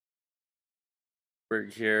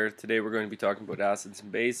Sonnenberg here. Today we're going to be talking about acids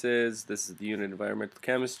and bases. This is the unit environmental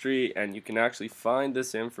chemistry, and you can actually find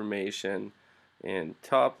this information in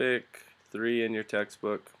topic 3 in your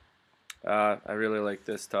textbook. I really like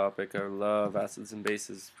this topic. I love acids and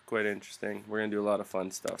bases. Quite interesting. We're going to do a lot of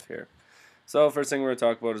fun stuff here. So first thing we're going to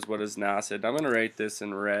talk about is what is an acid. I'm going to write this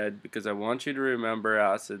in red because I want you to remember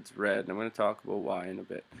acids red. I'm going to talk about why in a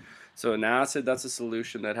bit. So an acid, that's a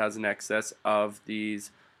solution that has an excess of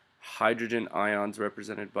these hydrogen ions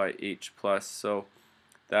represented by H+. So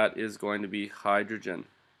that is going to be hydrogen.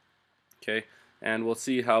 Okay, and we'll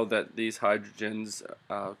see how that these hydrogens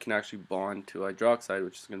can actually bond to hydroxide,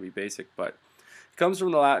 which is going to be basic, but it comes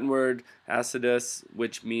from the Latin word acidus,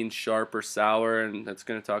 which means sharp or sour, and that's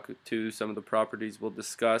going to talk to some of the properties we'll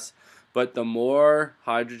discuss. But the more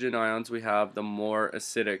hydrogen ions we have, the more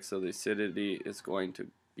acidic, so the acidity is going to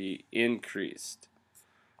be increased.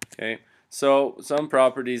 Okay, so some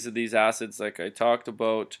properties of these acids, like I talked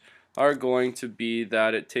about, are going to be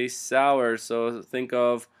that it tastes sour. So think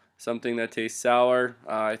of something that tastes sour.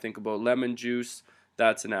 I think about lemon juice.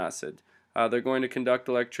 That's an acid. They're going to conduct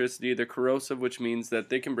electricity. They're corrosive, which means that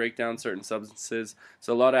they can break down certain substances.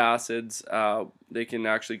 So a lot of acids, they can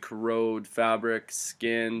actually corrode fabric,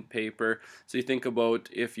 skin, paper. So you think about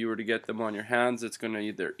if you were to get them on your hands, it's going to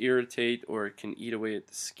either irritate or it can eat away at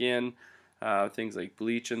the skin. Things like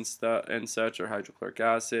bleach and such, or hydrochloric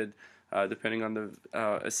acid, depending on the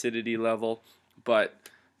acidity level, but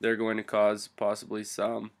they're going to cause possibly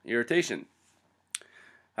some irritation.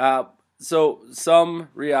 So some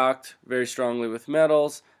react very strongly with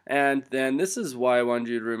metals, and then this is why I wanted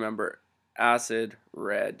you to remember acid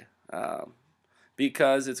red,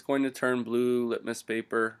 because it's going to turn blue litmus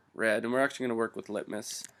paper red, and we're actually going to work with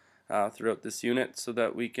litmus throughout this unit so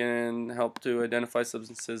that we can help to identify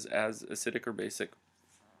substances as acidic or basic.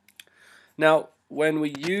 Now, when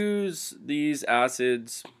we use these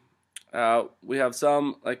acids, we have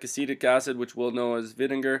some like acetic acid, which we'll know as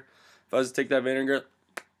vinegar. If I was to take that vinegar,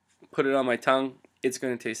 put it on my tongue, it's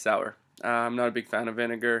going to taste sour. I'm not a big fan of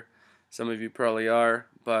vinegar. Some of you probably are,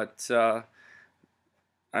 but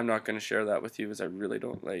I'm not going to share that with you as I really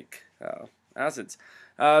don't like acids.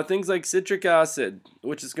 Things like citric acid,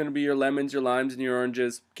 which is going to be your lemons, your limes, and your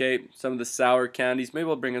oranges. Okay, some of the sour candies. Maybe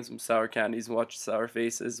I'll bring in some sour candies and watch sour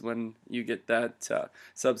faces when you get that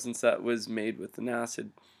substance that was made with an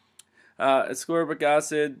acid. Ascorbic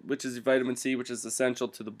acid, which is vitamin C, which is essential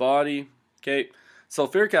to the body. Okay,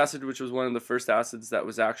 sulfuric acid, which was one of the first acids that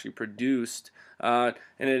was actually produced, and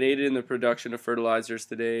it aided in the production of fertilizers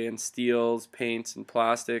today and steels, paints, and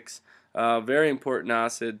plastics. Very important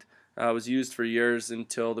acid. Was used for years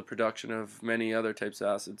until the production of many other types of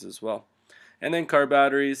acids as well. And then car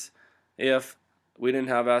batteries. If we didn't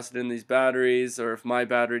have acid in these batteries, or if my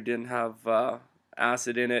battery didn't have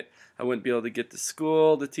acid in it, I wouldn't be able to get to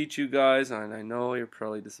school to teach you guys. And I know you're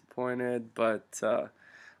probably disappointed, but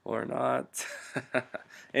or not.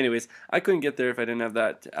 Anyways, I couldn't get there if I didn't have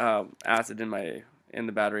that acid in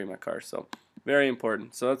the battery in my car. So very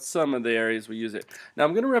important. So that's some of the areas we use it. Now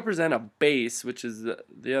I'm going to represent a base, which is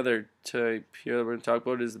the other type here that we're going to talk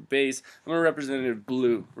about is the base. I'm going to represent it in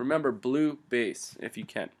blue. Remember, blue base if you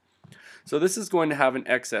can. So this is going to have an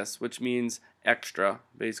excess, which means extra,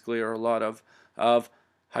 basically, or a lot of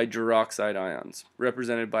hydroxide ions,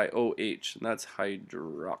 represented by OH, and that's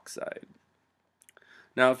hydroxide.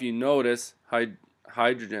 Now if you notice,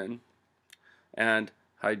 hydrogen and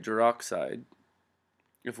hydroxide,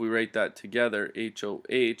 if we write that together,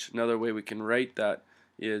 HOH, another way we can write that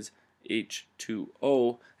is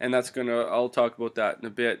H2O, and that's I'll talk about that in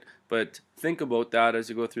a bit, but think about that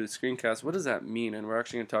as you go through the screencast. What does that mean? And we're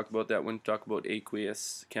actually going to talk about that when we talk about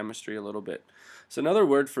aqueous chemistry a little bit. So another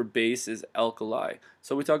word for base is alkali.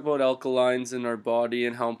 So we talk about alkalines in our body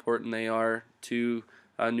and how important they are to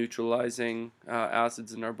neutralizing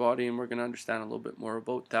acids in our body, and we're going to understand a little bit more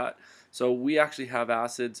about that. So we actually have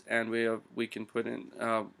acids, and we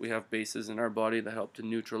have bases in our body that help to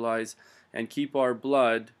neutralize and keep our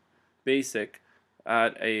blood basic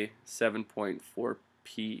at a 7.4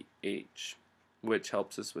 pH, which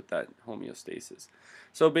helps us with that homeostasis.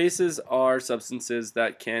 So bases are substances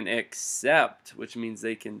that can accept, which means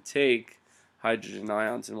they can take hydrogen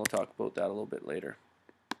ions, and we'll talk about that a little bit later.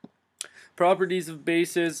 Properties of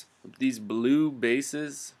bases, these blue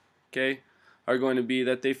bases, okay, are going to be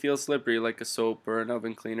that they feel slippery like a soap or an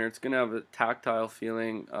oven cleaner. It's going to have a tactile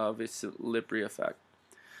feeling of a slippery effect.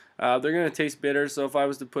 They're going to taste bitter, so if I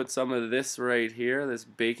was to put some of this right here, this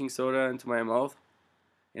baking soda, into my mouth,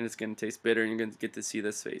 and it's going to taste bitter, and you're going to get to see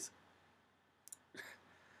this face.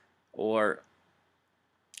 Or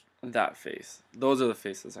that face. Those are the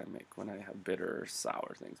faces I make when I have bitter or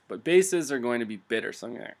sour things. But bases are going to be bitter, so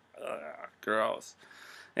I'm going to, gross.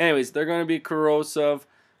 Anyways, they're going to be corrosive.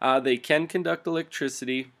 They can conduct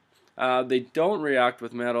electricity. They don't react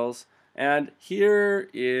with metals. And here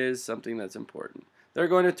is something that's important. They're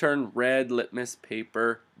going to turn red litmus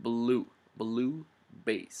paper blue. Blue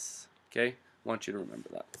base. Okay? I want you to remember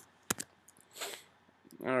that.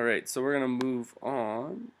 Alright, so we're going to move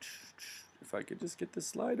on. If I could just get this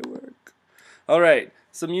slide to work. Alright,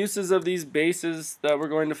 some uses of these bases that we're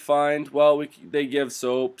going to find. Well, they give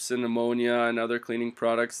soaps and ammonia and other cleaning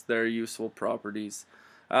products their useful properties.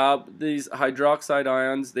 These hydroxide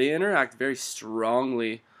ions, they interact very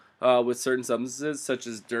strongly with certain substances such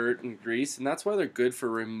as dirt and grease, and that's why they're good for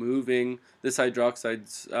removing this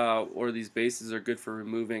hydroxides or these bases are good for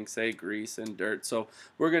removing, say, grease and dirt. So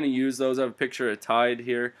we're going to use those. I have a picture of Tide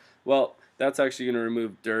here. Well, that's actually going to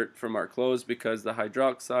remove dirt from our clothes because the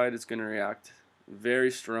hydroxide is going to react very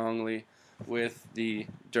strongly with the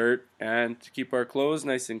dirt and to keep our clothes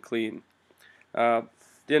nice and clean.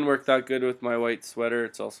 Didn't work that good with my white sweater.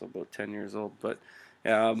 It's also about 10 years old, but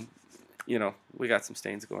you know, we got some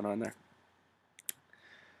stains going on there.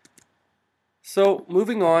 So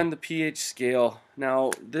moving on, the pH scale.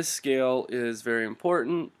 Now this scale is very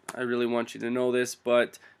important. I really want you to know this,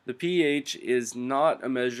 but the pH is not a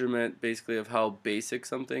measurement basically of how basic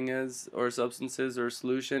something is or a substance is or a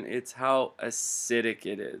solution. It's how acidic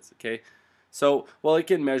it is, okay? So, well, it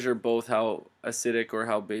can measure both how acidic or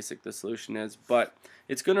how basic the solution is, but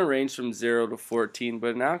it's going to range from 0 to 14,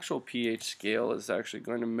 but an actual pH scale is actually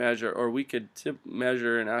going to measure, or we could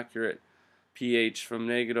measure an accurate pH from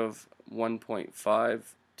negative 1.5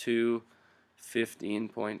 to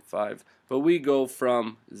 15.5, but we go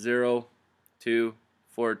from 0 to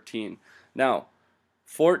 14. Now,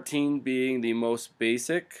 14 being the most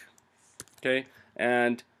basic, okay,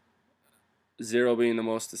 and 0 being the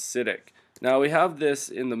most acidic. Now we have this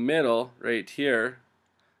in the middle right here.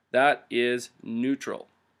 That is neutral,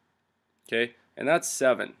 okay, and that's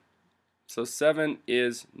 7. So 7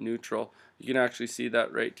 is neutral. You can actually see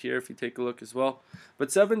that right here if you take a look as well.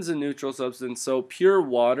 But 7 is a neutral substance, so pure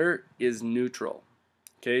water is neutral.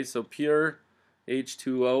 Okay, so pure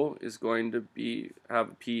H2O is going to have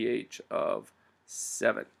a pH of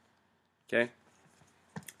 7. Okay,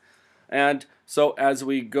 and so as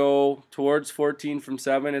we go towards 14 from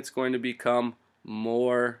 7, it's going to become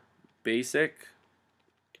more basic.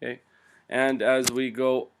 Okay, and as we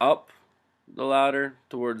go up the ladder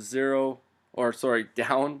towards 0, or sorry,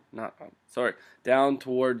 down, not up, sorry, down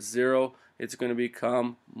towards 0, it's going to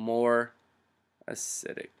become more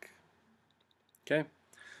acidic. Okay,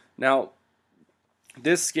 now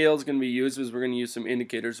this scale is going to be used as we're going to use some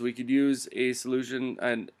indicators. We could use a solution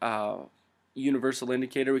and universal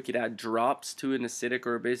indicator. We could add drops to an acidic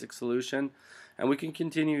or a basic solution, and we can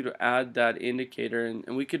continue to add that indicator,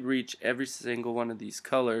 and we could reach every single one of these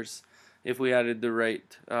colors if we added the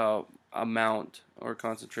right amount or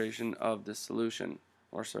concentration of the solution,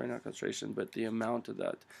 or sorry, not concentration, but the amount of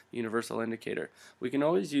that universal indicator. We can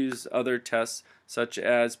always use other tests such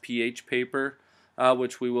as pH paper,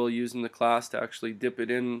 which we will use in the class to actually dip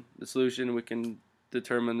it in the solution. We can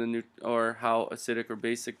determine or how acidic or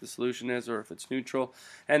basic the solution is, or if it's neutral.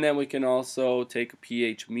 And then we can also take a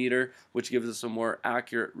pH meter, which gives us a more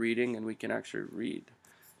accurate reading, and we can actually read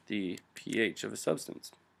the pH of a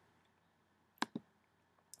substance.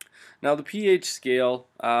 Now the pH scale,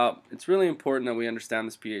 it's really important that we understand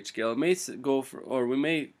this pH scale. It may go for, or we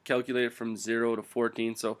may calculate it from 0 to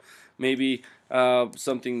 14. So maybe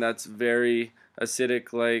something that's very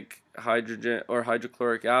acidic like hydrogen or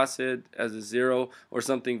hydrochloric acid as a 0, or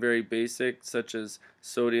something very basic such as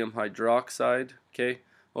sodium hydroxide, okay,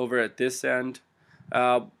 over at this end.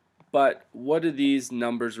 But what do these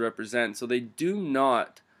numbers represent? So they do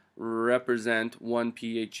not represent one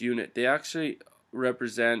pH unit. They actually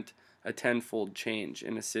represent a tenfold change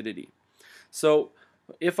in acidity. So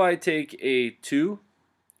if I take a 2,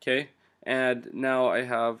 okay, and now I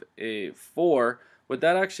have a 4, what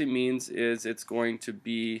that actually means is it's going to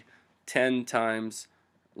be 10 times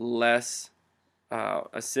less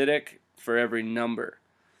acidic for every number.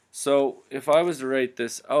 So if I was to write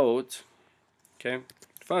this out, okay,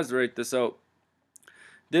 if I was to write this out,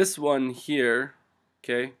 this one here,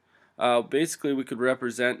 okay, basically we could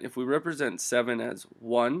represent, if we represent 7 as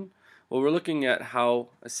 1, well, we're looking at how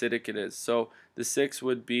acidic it is. So the 6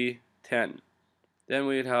 would be 10. Then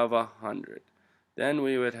we'd have 100. Then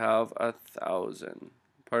we would have 1,000.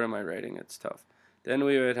 Part of my writing, it's tough. Then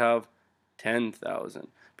we would have 10,000.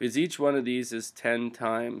 Because each one of these is 10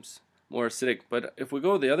 times more acidic. But if we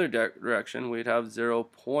go the other direction, we'd have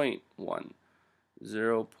 0.1.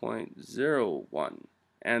 0.01,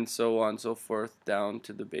 and so on and so forth down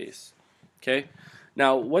to the base. Okay,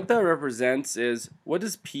 now what that represents is, what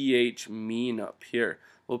does pH mean up here?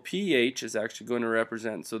 Well, pH is actually going to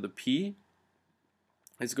represent, so the P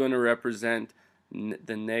is going to represent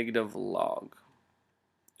the negative log.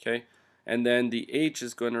 Okay, and then the H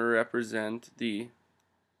is going to represent the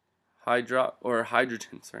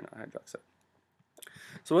hydrogen, sorry, not hydroxide.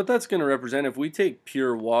 So what that's going to represent, if we take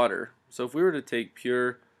pure water, so if we were to take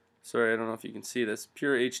pure, sorry, I don't know if you can see this,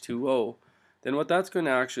 pure H2O, then what that's going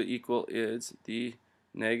to actually equal is the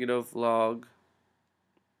negative log,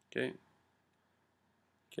 okay,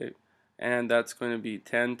 and that's going to be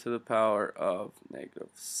 10 to the power of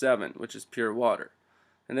 -7, which is pure water.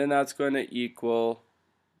 And then that's going to equal,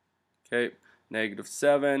 okay,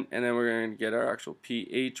 -7, and then we're going to get our actual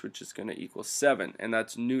pH, which is going to equal 7, and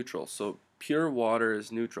that's neutral. So pure water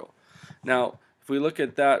is neutral. Now, if we look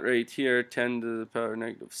at that right here, 10 to the power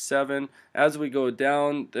 -7, as we go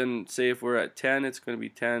down, then say if we're at 10, it's going to be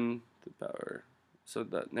 10 to the power, so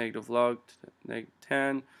that negative log,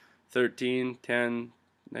 -10, 13, 10,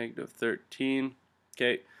 -13,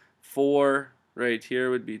 okay, 4 right here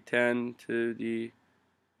would be 10 to the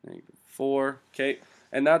 -4, okay,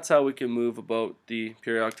 and that's how we can move about the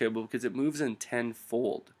periodic table, because it moves in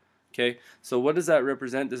tenfold. Okay, so what does that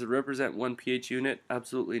represent? Does it represent one pH unit?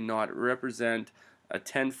 Absolutely not. It represents a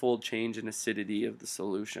tenfold change in acidity of the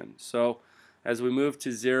solution. So as we move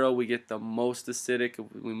to 0, we get the most acidic.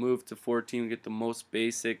 If we move to 14, we get the most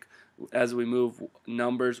basic. As we move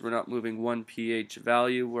numbers, we're not moving one pH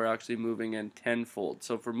value, we're actually moving in tenfold.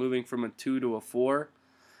 So if we're moving from a 2 to a 4,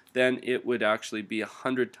 then it would actually be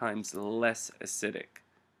 100 times less acidic.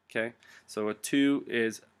 Okay, so a 2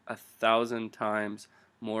 is 1,000 times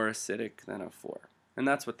more acidic than a 4, and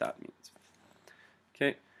that's what that means.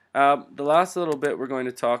 Okay, the last little bit we're going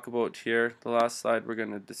to talk about here, the last slide we're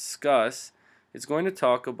going to discuss, is going to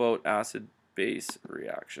talk about acid-base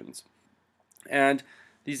reactions. And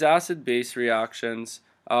these acid-base reactions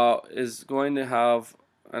is going to have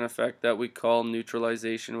an effect that we call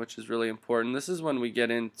neutralization, which is really important. This is when we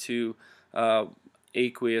get into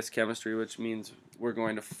aqueous chemistry, which means we're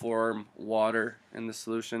going to form water in the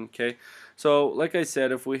solution. Okay, so like I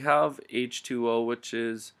said, if we have H2O, which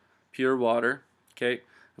is pure water, okay,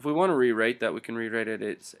 if we want to rewrite that, we can rewrite it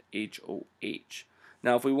as HOH.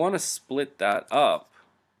 Now if we want to split that up,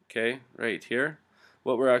 okay, right here,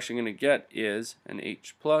 what we're actually going to get is an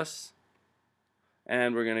H plus,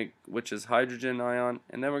 and we're going to, which is hydrogen ion,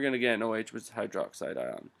 and then we're going to get an OH, which is hydroxide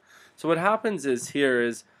ion. So what happens is here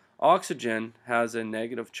is oxygen has a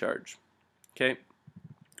negative charge, okay,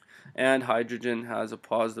 and hydrogen has a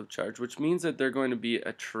positive charge, which means that they're going to be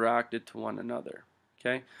attracted to one another.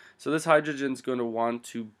 Okay, so this hydrogen is going to want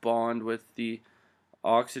to bond with the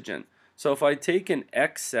oxygen. So if I take an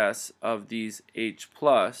excess of these H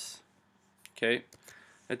plus, okay,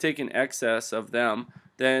 I take an excess of them,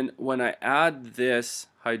 then when I add this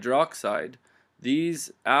hydroxide,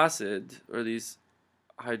 these acid or these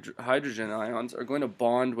hydrogen ions are going to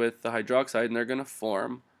bond with the hydroxide, and they're going to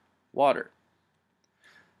form water.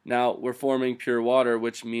 Now we're forming pure water,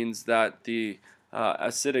 which means that the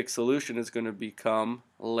acidic solution is going to become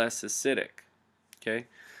less acidic. Okay,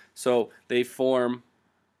 so they form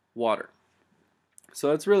water. So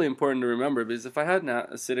that's really important to remember, because if I had an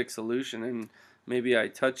acidic solution and maybe I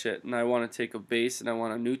touch it and I want to take a base and I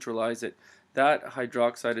want to neutralize it, that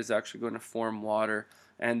hydroxide is actually going to form water,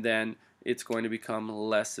 and then it's going to become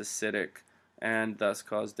less acidic and thus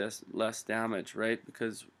cause less damage, right?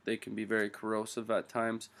 Because they can be very corrosive at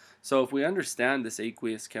times. So if we understand this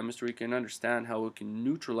aqueous chemistry, we can understand how we can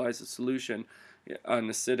neutralize a solution, an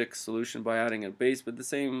acidic solution, by adding a base, but the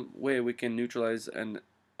same way we can neutralize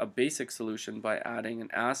a basic solution by adding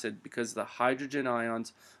an acid, because the hydrogen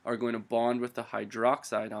ions are going to bond with the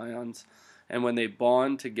hydroxide ions, and when they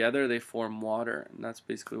bond together they form water, and that's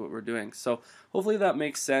basically what we're doing. So hopefully that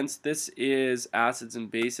makes sense. This is acids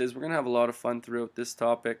and bases. We're going to have a lot of fun throughout this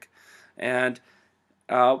topic, and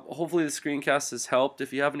hopefully the screencast has helped.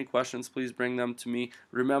 If you have any questions, please bring them to me.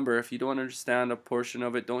 Remember, if you don't understand a portion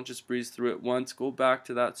of it, don't just breeze through it once. Go back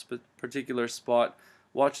to that particular spot,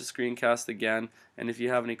 watch the screencast again, and if you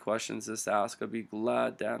have any questions, just ask. I'll be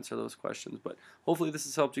glad to answer those questions. But hopefully this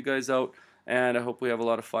has helped you guys out, and I hope we have a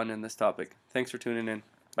lot of fun in this topic. Thanks for tuning in.